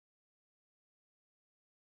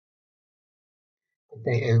Good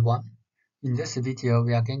day, everyone. In this video,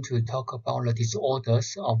 we are going to talk about the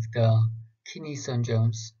disorders of the kidney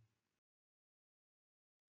syndromes.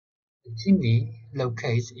 The kidney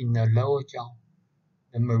locates in the lower jaw.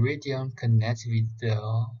 The meridian connects with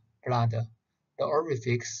the bladder. The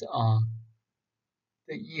orifices are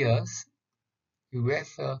the ears,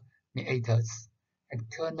 urethra, meatus,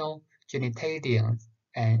 external genitalia,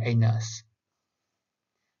 and anus.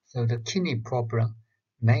 So the kidney problem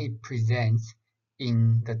may present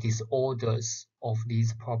in the disorders of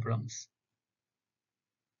these problems.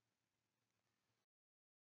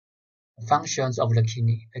 Functions of the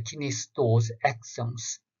kidney stores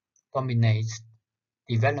exons, dominates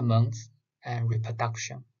development and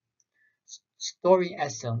reproduction. Storing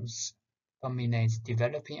exons dominates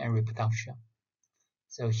developing and reproduction.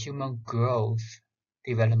 So human growth,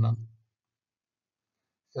 development.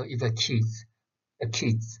 So if the kids,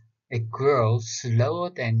 they grow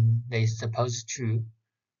slower than they're supposed to,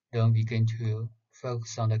 then we're going to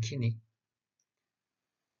focus on the kidney.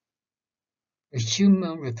 The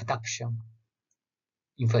human reproduction,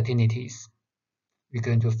 infertilities, we're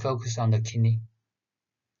going to focus on the kidney.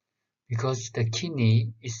 Because the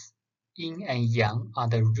kidney is yin and yang are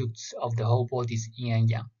the roots of the whole body's yin and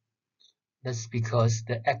yang. That's because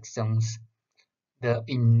the exons, the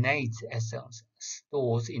innate exons,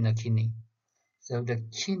 stores in the kidney. So the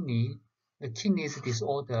kidney's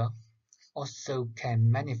disorder also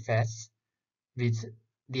can manifest with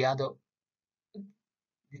the other,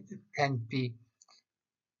 it can be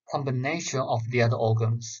combination of the other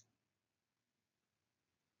organs.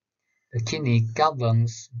 The kidney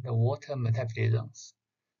governs the water metabolism.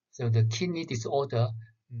 So the kidney disorder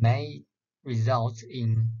may result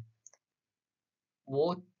in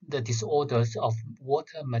the disorders of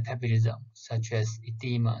water metabolism, such as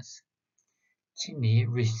edemas. Kidney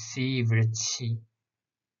receive qi.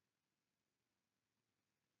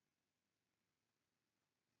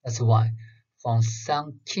 That's why, for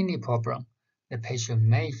some kidney problem, the patient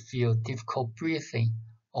may feel difficult breathing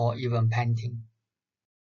or even panting.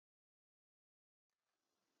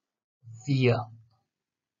 Fear.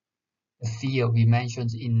 The fear we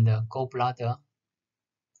mentioned in the gallbladder,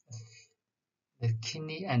 the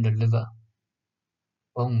kidney and the liver,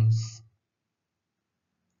 bones,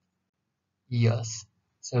 ears.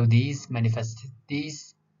 So the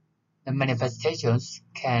manifestations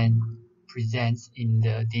can present in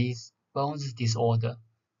these bones disorder,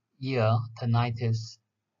 ear, tinnitus.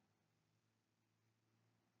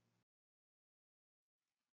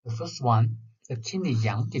 The first one, the kidney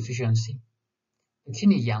yang deficiency. The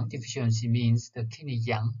kidney yang deficiency means the kidney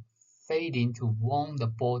yang failing to warm the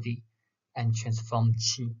body and transform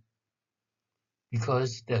qi.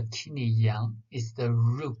 Because the kidney yang is the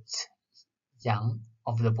root yang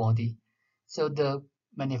of the body, so the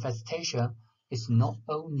manifestation is not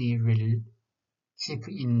only keep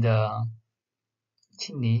in the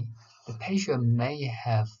kidney, the patient may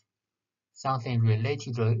have something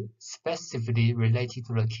specifically related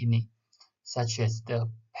to the kidney, such as the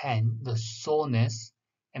pain, the soreness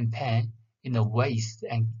and pain in the waist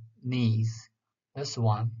and knees. This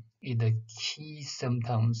one is the key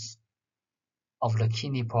symptoms of the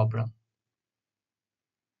kidney problem.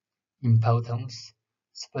 Impotence,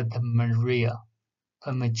 sputuria,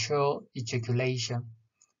 premature ejaculation,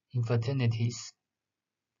 infertilities.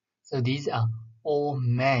 So these are all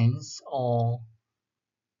men's or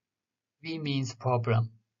women's problems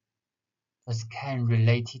that can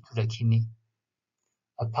relate to the kidney.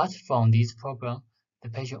 Apart from this problem, the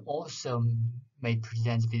patient also may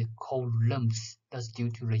present with cold lumps that's due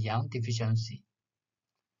to the yang deficiency.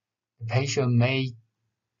 The patient may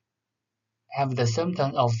have the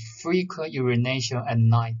symptoms of frequent urination at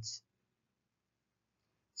night.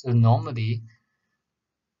 So normally,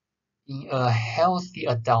 in a healthy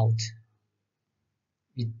adult,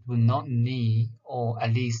 we do not need or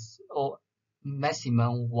at least or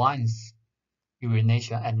maximum once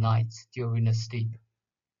urination at night during the sleep.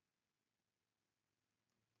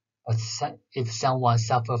 But if someone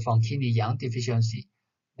suffers from kidney yang deficiency,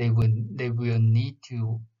 they will need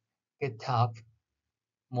to get up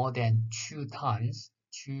more than 2 times,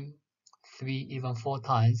 2, 3, even 4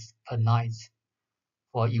 times per night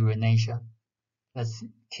for urination. That's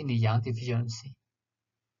kidney yang deficiency.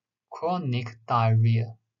 Chronic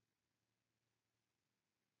diarrhea.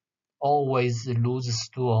 Always lose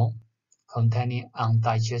stool containing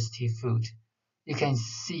undigested food. You can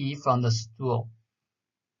see from the stool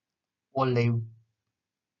what they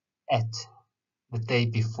ate the day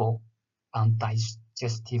before,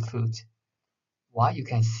 undigested food. Why you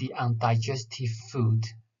can see undigested food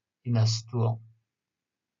in a stool?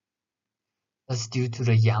 That's due to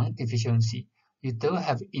the yang deficiency. you don't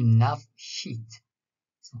have enough heat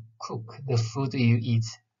to cook the food you eat.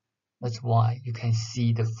 That's why you can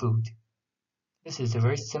see the food. This is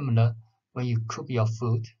very similar when you cook your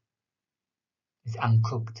food. It's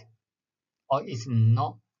uncooked or it's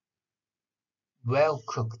not well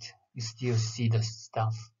cooked. You still see the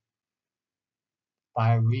stuff.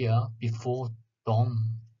 Diarrhea before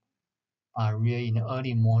dawn. Diarrhea in the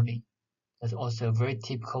early morning. That's also a very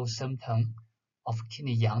typical symptom of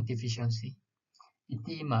kidney yang deficiency.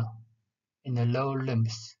 Edema in the lower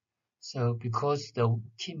limbs. So because the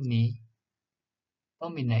kidney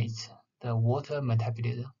dominates the water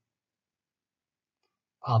metabolism.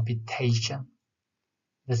 Palpitation.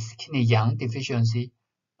 The kidney yang deficiency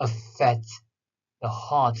affects the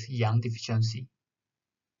heart yang deficiency.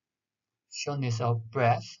 Shortness of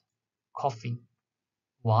breath, coughing.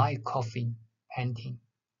 Why coughing, panting?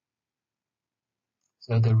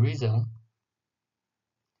 So the reason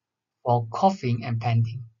for coughing and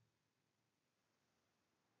panting.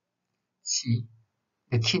 Qi.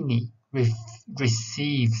 The kidney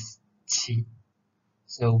receives qi.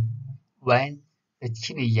 So when the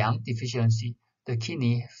kidney yang deficiency, the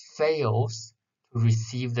kidney fails to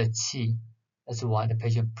receive the qi. That's why the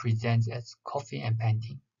patient presents as coughing and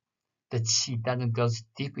panting. The qi doesn't go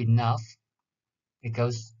deep enough. It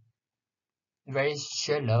goes very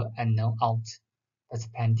shallow and no out. That's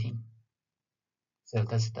panting. So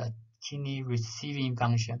that's the kidney receiving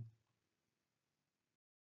function.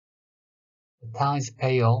 The tongue is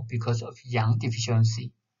pale because of yang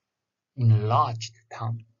deficiency. Enlarged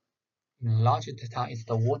tongue. Enlarged tongue is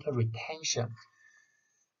the water retention.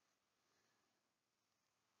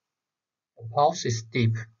 The pulse is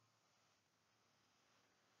deep.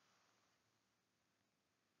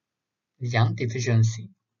 Yang deficiency.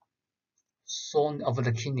 Soreness of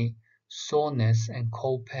the kidney, soreness and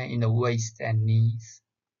cold pain in the waist and knees.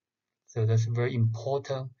 So that's a very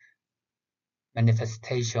important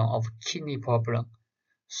manifestation of kidney problem.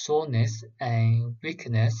 Soreness and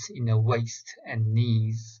weakness in the waist and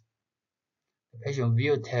knees. The patient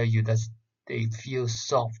will tell you that they feel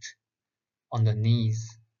soft on the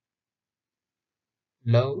knees.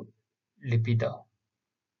 Low libido.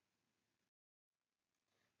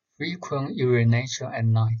 Frequent urination at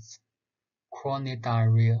night. Chronic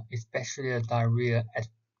diarrhea, especially diarrhea at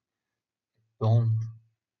dawn.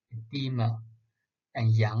 Edema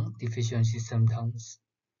and yang deficiency symptoms.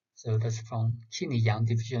 So that's from kidney yang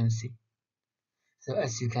deficiency. So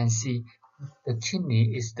as you can see, the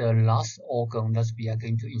kidney is the last organ that we are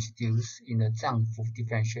going to introduce in the Zang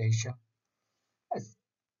differentiation.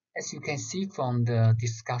 As you can see from the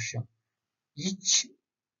discussion, each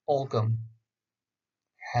organ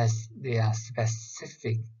has their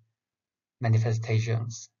specific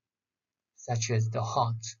manifestations, such as the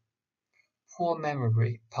heart, poor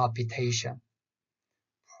memory, palpitation,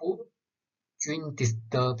 dream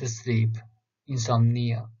disturbed sleep,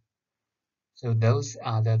 insomnia. So those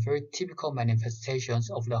are the very typical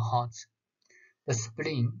manifestations of the heart. The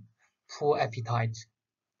spleen, poor appetite,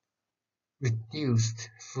 reduced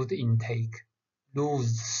food intake,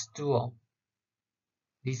 loose stool.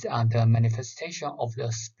 These are the manifestation of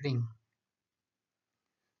the spleen.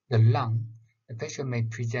 The lung, the patient may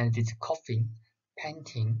present with coughing,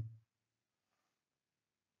 panting.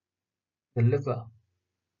 The liver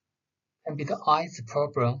can be the eyes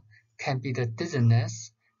problem, can be the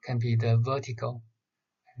dizziness, can be the vertigo.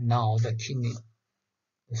 Now the kidney,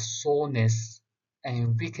 the soreness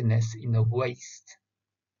and weakness in the waist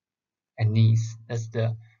and knees. That's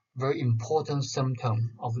the very important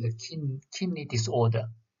symptom of the kidney disorder.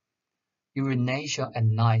 Urination at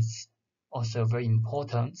night, also very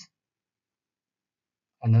important.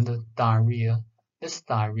 Another diarrhea. This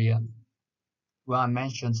diarrhea, when I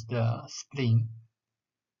mentioned the spleen,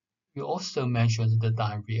 you also mentioned the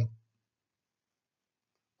diarrhea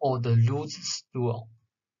or the loose stool.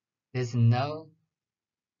 There's no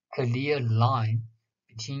clear line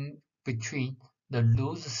between the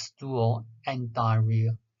loose stool and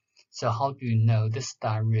diarrhea. So how do you know this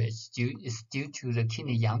diarrhea is due to the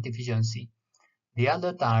kidney yang deficiency? The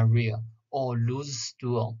other diarrhea or loose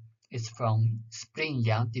stool is from spleen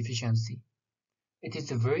yang deficiency. It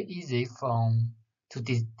is very easy to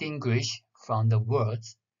distinguish from the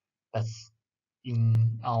words, but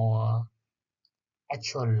in our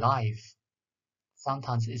actual life,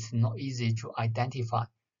 sometimes it's not easy to identify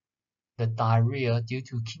the diarrhea due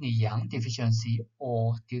to kidney yang deficiency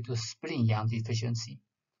or due to spleen yang deficiency.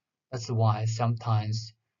 That's why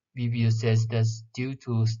sometimes we will say that's due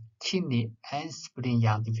to kidney and spleen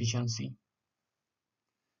yang deficiency.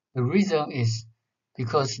 The reason is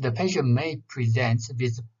because the patient may present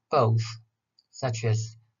with both, such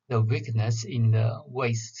as the weakness in the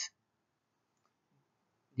waist.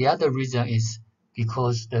 The other reason is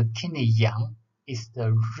because the kidney yang is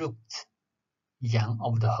the root yang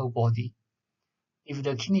of the whole body. If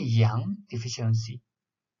the kidney yang deficiency,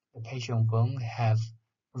 the patient won't have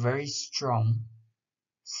very strong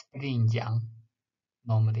spleen yang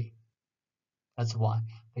normally. That's why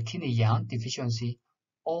the kidney yang deficiency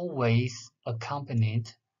always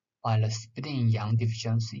accompanied by the spleen yang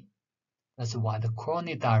deficiency. That's why the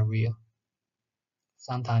chronic diarrhea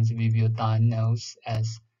sometimes we will diagnose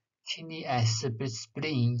as kidney and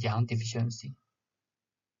spleen yang deficiency.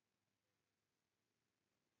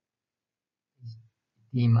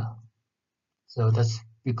 Edema. So that's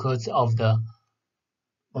because of the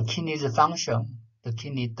kidney's function. The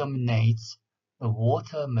kidney dominates the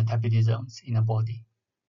water metabolisms in the body.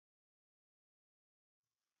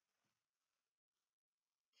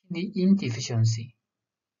 Kidney yin deficiency.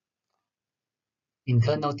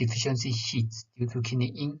 Internal deficiency heat due to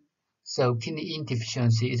kidney yin. So kidney yin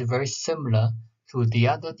deficiency is very similar to the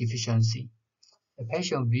other deficiency. The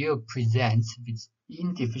patient will present with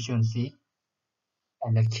yin deficiency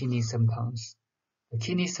and the kidney symptoms. The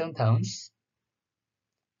kidney symptoms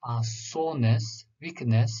are soreness,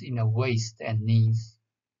 weakness in the waist and knees,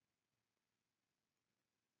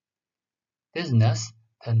 dizziness,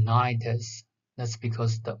 tinnitus. That's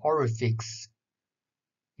because the orifice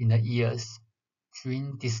in the ears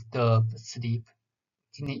during disturbed sleep.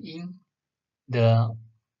 Kidney yin, the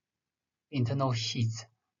internal heat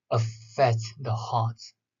affects the heart.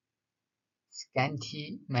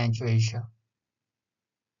 Scanty menstruation,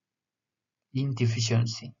 yin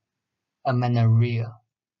deficiency, amenorrhea,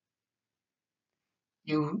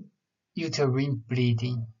 uterine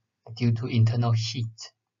bleeding due to internal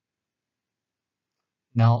heat.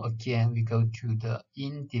 Now again, we go to the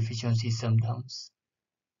yin deficiency symptoms.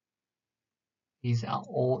 These are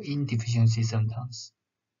all yin deficiency symptoms.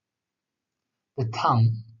 The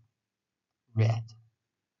tongue, red,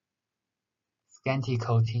 scanty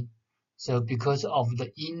coating. So because of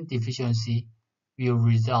the yin deficiency will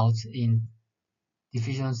result in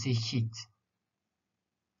deficiency heat.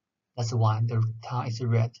 That's why the tongue is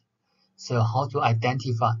red. So how to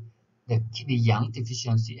identify the kidney yang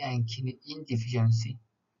deficiency and kidney yin deficiency?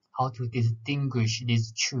 How to distinguish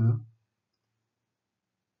these two?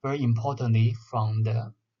 Very importantly, from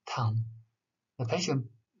the tongue. The patient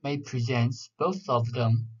may present, both of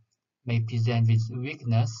them may present with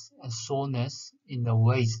weakness and soreness in the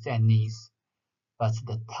waist and knees, but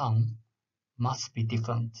the tongue must be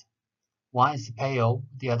different. One is pale,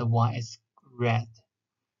 the other one is red,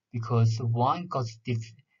 because one causes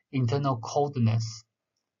internal coldness.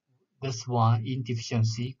 This one, yin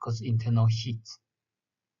deficiency, causes internal heat.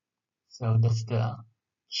 So that's the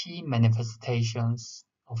key manifestations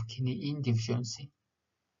of kidney yin deficiency.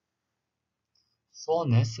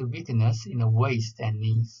 Soreness, weakness in the waist and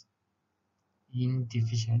knees. Yin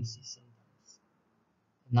deficiency symptoms.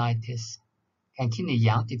 Tinnitus. Can kidney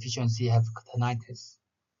yang deficiency have tinnitus?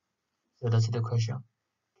 So that's the question.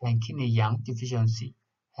 Can kidney yang deficiency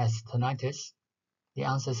has tinnitus? The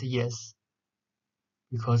answer is yes,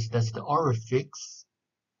 because that's the orifice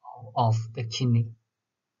of the kidney.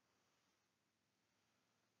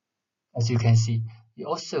 As you can see, it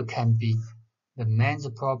also can be the man's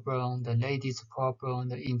problem, the lady's problem,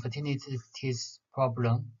 the infertility's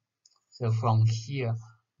problem. So from here,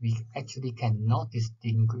 we actually cannot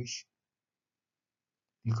distinguish,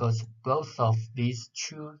 because both of these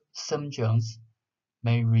two symptoms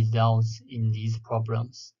may result in these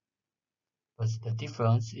problems. But the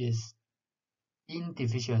difference is yin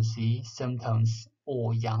deficiency symptoms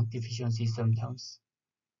or yang deficiency symptoms.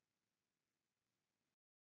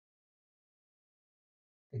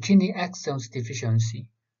 The kidney axons deficiency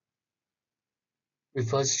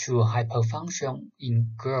refers to hyperfunction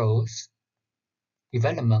in growth,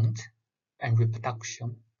 development, and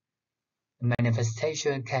reproduction. The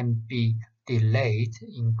manifestation can be delayed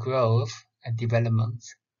in growth and development.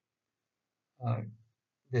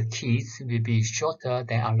 The teeth will be shorter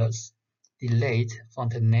than others, delayed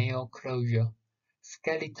fontanelle closure,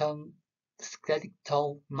 skeletal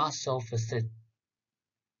muscle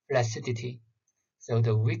flaccidity, so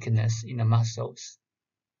the weakness in the muscles.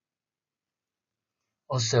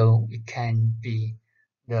 Also, it can be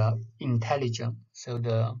the intelligence, so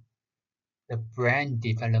the brain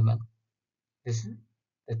development,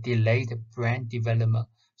 the delayed brain development.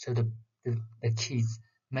 So the kids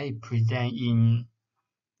may present in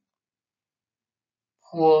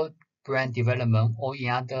poor brain development, or in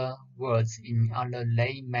other words, in other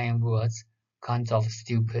layman words, kind of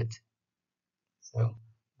stupid. So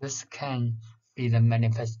this can be the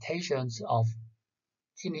manifestations of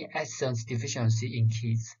kidney essence deficiency in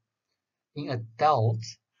kids. In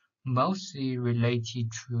adults, mostly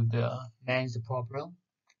related to the men's problem,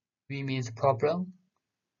 women's problem,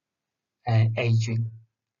 and aging,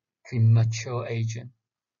 premature aging,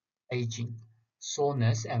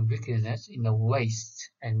 soreness and weakness in the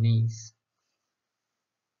waist and knees.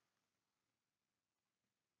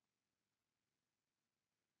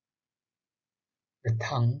 The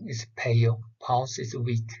tongue is pale, pulse is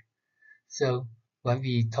weak. So when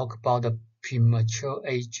we talk about the premature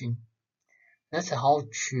aging, that's how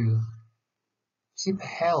to keep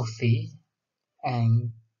healthy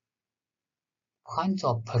and kind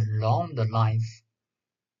of prolong the life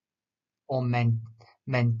or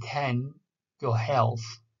maintain your health.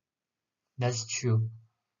 That's to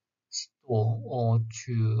store or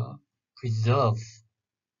to preserve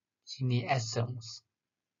kidney essence.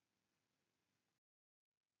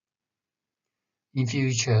 In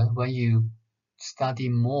future, when you study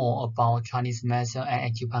more about Chinese medicine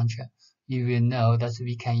and acupuncture, you will know that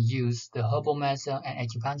we can use the herbal medicine and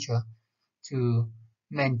acupuncture to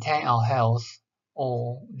maintain our health,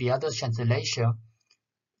 or the other translation,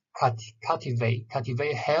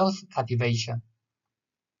 cultivate health cultivation,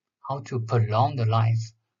 how to prolong the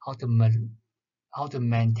life, how to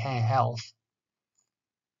maintain health,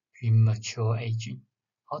 premature aging,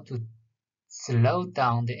 how to slow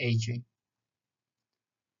down the aging,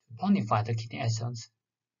 to tonify the kidney essence,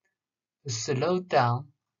 to slow down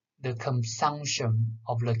the consumption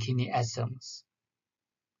of the kidney essence,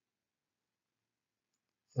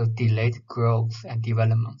 so delayed growth and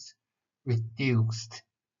development, reduced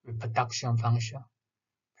reproduction function,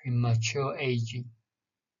 premature aging.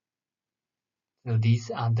 So these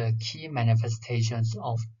are the key manifestations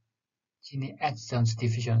of kidney essence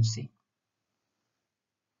deficiency.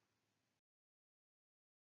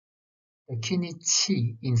 The kidney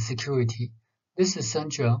qi insecurity. This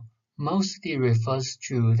syndrome mostly refers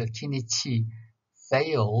to the kidney qi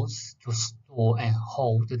fails to store and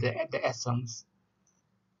hold the essence.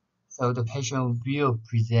 So the patient will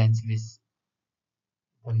present with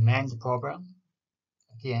the men's problem,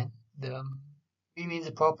 again, the women's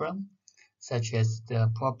problem, such as the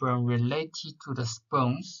problem related to the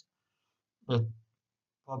sperms, the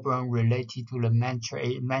problem related to the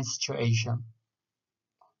menstruation.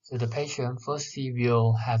 So the patient firstly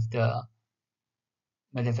will have the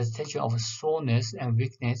manifestation of soreness and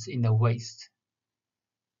weakness in the waist.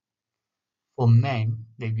 For men,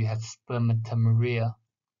 they will have spermatomyria.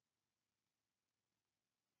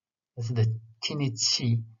 As the kidney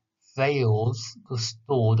qi fails to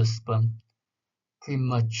store the sperm,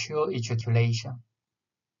 premature ejaculation.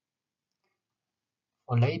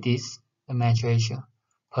 For ladies, the menstruation,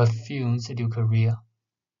 perfumes leukorrhea,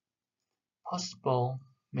 possible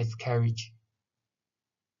miscarriage,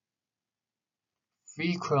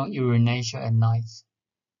 frequent urination at night.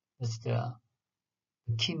 As the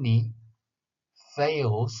kidney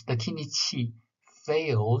qi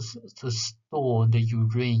fails to store the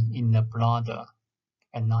urine in the bladder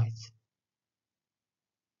at night.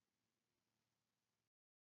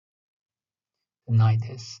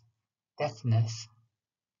 Tinnitus, deafness,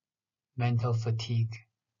 mental fatigue.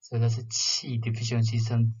 So that's a qi deficiency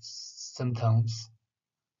symptoms.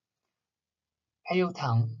 Pale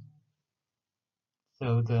tongue.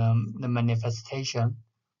 So the manifestation,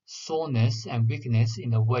 soreness and weakness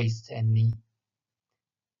in the waist and knee.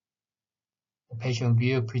 The patient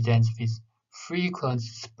will present with frequent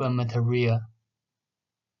spermatorrhea,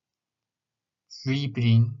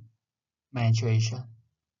 dribbling menstruation.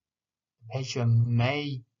 The patient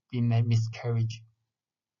may be miscarriage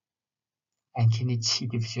and kidney qi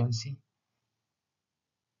deficiency.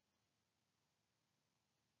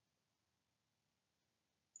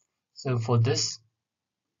 So for this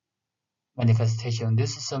manifestation,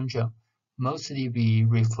 this syndrome mostly we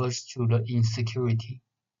refers to the insecurity.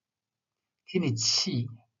 Kidney qi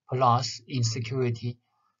plus insecurity,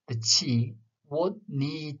 the qi, what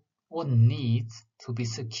needs to be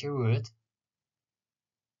secured,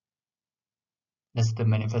 that's the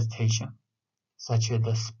manifestation, such as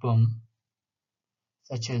the sperm,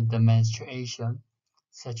 such as the menstruation,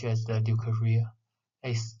 such as the leukorrhea,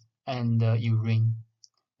 and the urine.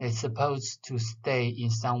 They're supposed to stay in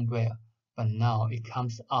somewhere, but now it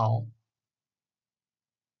comes out,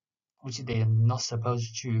 which they are not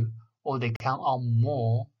supposed to, or they come out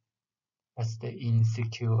more. That's the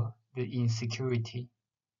insecurity.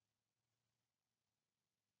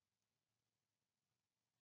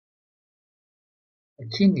 The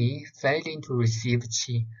kidney failing to receive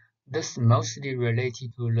qi. This is mostly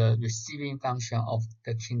related to the receiving function of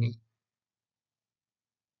the kidney.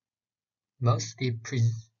 Mostly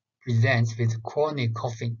presents with chronic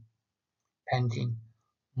coughing, panting,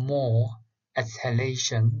 more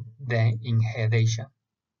exhalation than inhalation,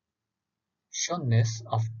 shortness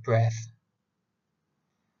of breath,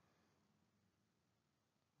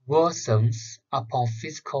 worsens upon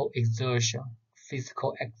physical exertion,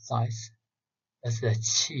 physical exercise, as the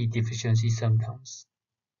qi deficiency symptoms,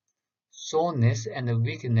 soreness and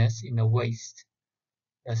weakness in the waist,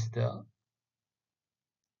 as the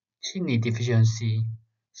kidney deficiency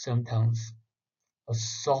symptoms, a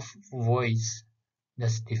soft voice,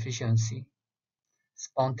 that's deficiency,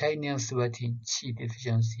 spontaneous sweating, qi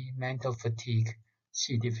deficiency, mental fatigue,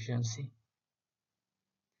 qi deficiency.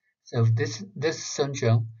 So this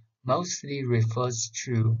syndrome mostly refers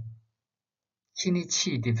to kidney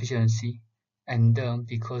qi deficiency, and then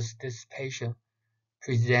because this patient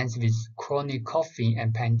presents with chronic coughing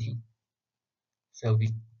and panting, so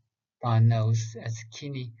we diagnose as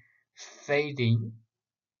kidney failing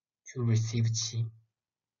to receive qi.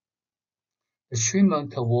 The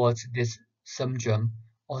treatment towards this syndrome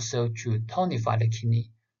also to tonify the kidney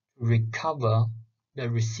to recover the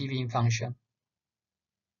receiving function.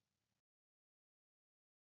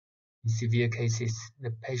 In severe cases,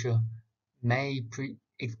 the patient may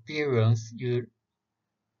experience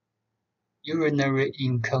urinary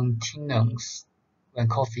incontinence when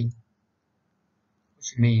coughing,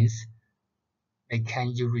 which means they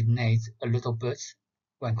can urinate a little bit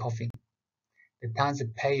when coughing. The tongue is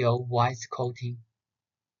pale white coating.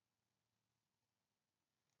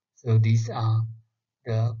 So these are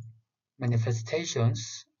the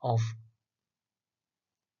manifestations of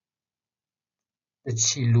the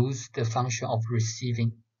qi lose the function of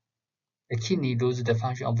receiving. The kidney loses the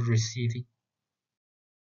function of receiving.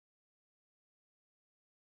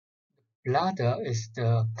 Bladder is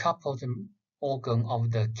the coupled organ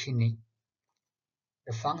of the kidney.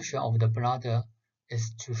 The function of the bladder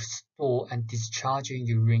is to store and discharge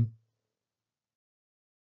urine.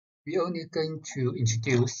 We're only going to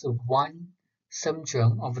introduce one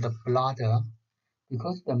syndrome of the bladder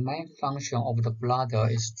because the main function of the bladder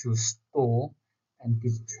is to store and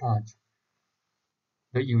discharge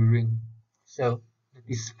the urine. So the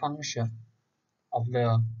dysfunction of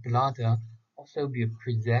the bladder also will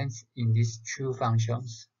present in these two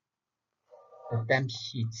functions. The damp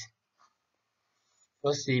heat.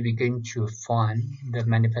 Firstly, we're going to find the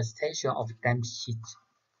manifestation of damp heat.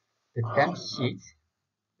 The damp heat,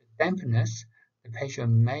 the dampness, the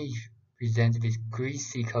patient may present with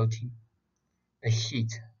greasy coating. The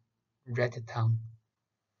heat, red tongue.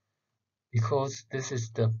 Because this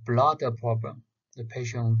is the bladder problem, the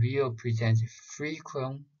patient will present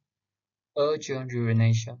frequent, urgent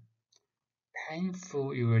urination,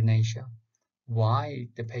 painful urination. Why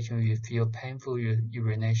the patient will feel painful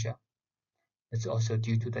urination? It's also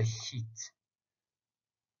due to the heat.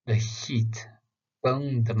 The heat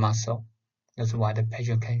burns the muscle. That's why the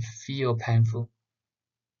patient can feel painful.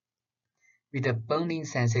 With a burning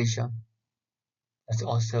sensation, that's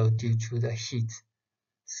also due to the heat.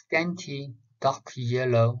 Scanty, dark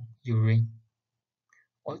yellow urine,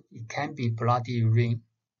 or it can be bloody urine.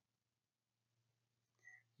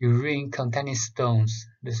 Urine containing stones.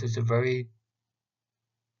 This is a very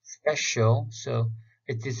special, so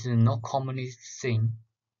it is not commonly seen.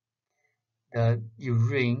 The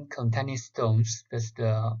urine containing stones,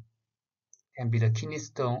 can be the kidney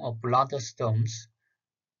stone or bladder stones,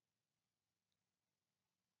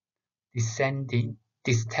 distending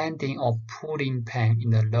or pulling pain in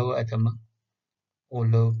the lower abdomen or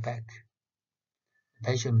lower back. The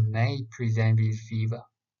patient may present with fever.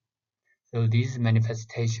 So these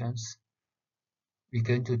manifestations we're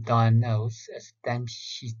going to diagnose as damp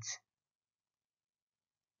heat.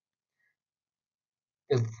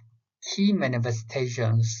 The key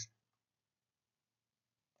manifestations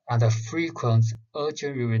are the frequent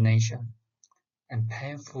urgent urination and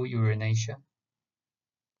painful urination,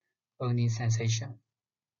 burning sensation,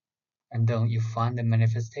 and then you find the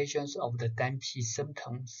manifestations of the damp heat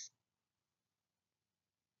symptoms.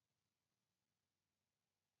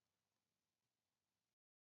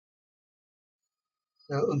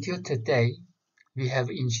 So until today, we have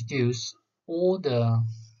introduced all the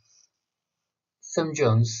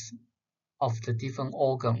symptoms of the different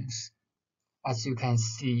organs. As you can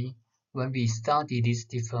see, when we study these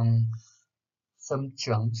different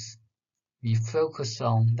symptoms, we focus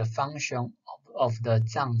on the function of the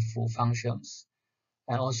Zang functions.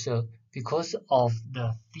 And also, because of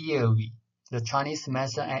the theory, the Chinese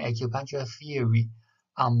medicine and acupuncture theory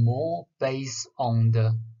are more based on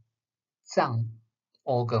the Zang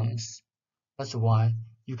organs. That's why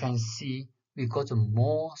you can see we got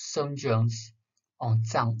more symptoms on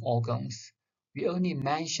Zang organs, we only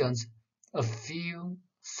mentioned a few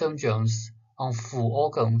syndromes on full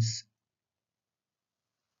organs.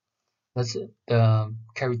 That's the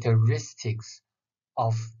characteristics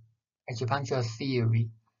of acupuncture theory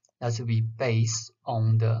that will be based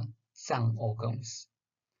on the Zang organs,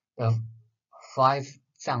 the 5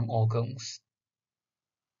 Zang organs,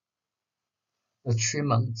 the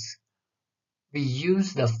treatments. We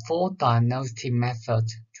use the 4 diagnostic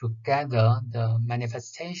methods to gather the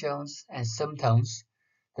manifestations and symptoms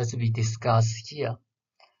that we discussed here.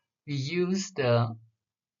 We use the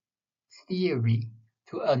theory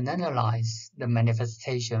to analyze the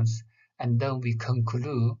manifestations, and then we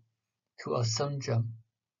conclude to a syndrome.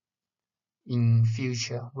 In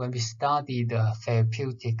future, when we study the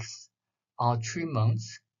therapeutics, our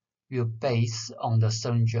treatments will base on the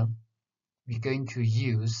syndrome. We're going to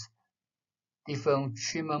use different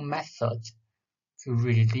treatment methods to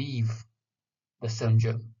relieve the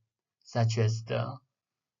syndrome, such as the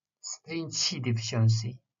spleen qi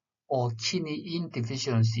deficiency or kidney yin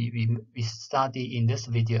deficiency we study in this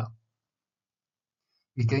video.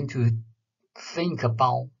 We're going to think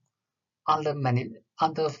about other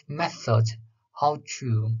methods how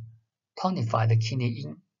to tonify the kidney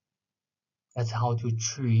yin. That's how to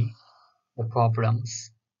treat the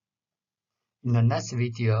problems. In the next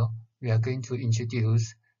video, we are going to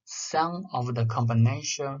introduce some of the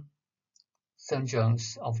combination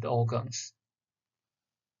syndromes of the organs.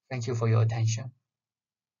 Thank you for your attention.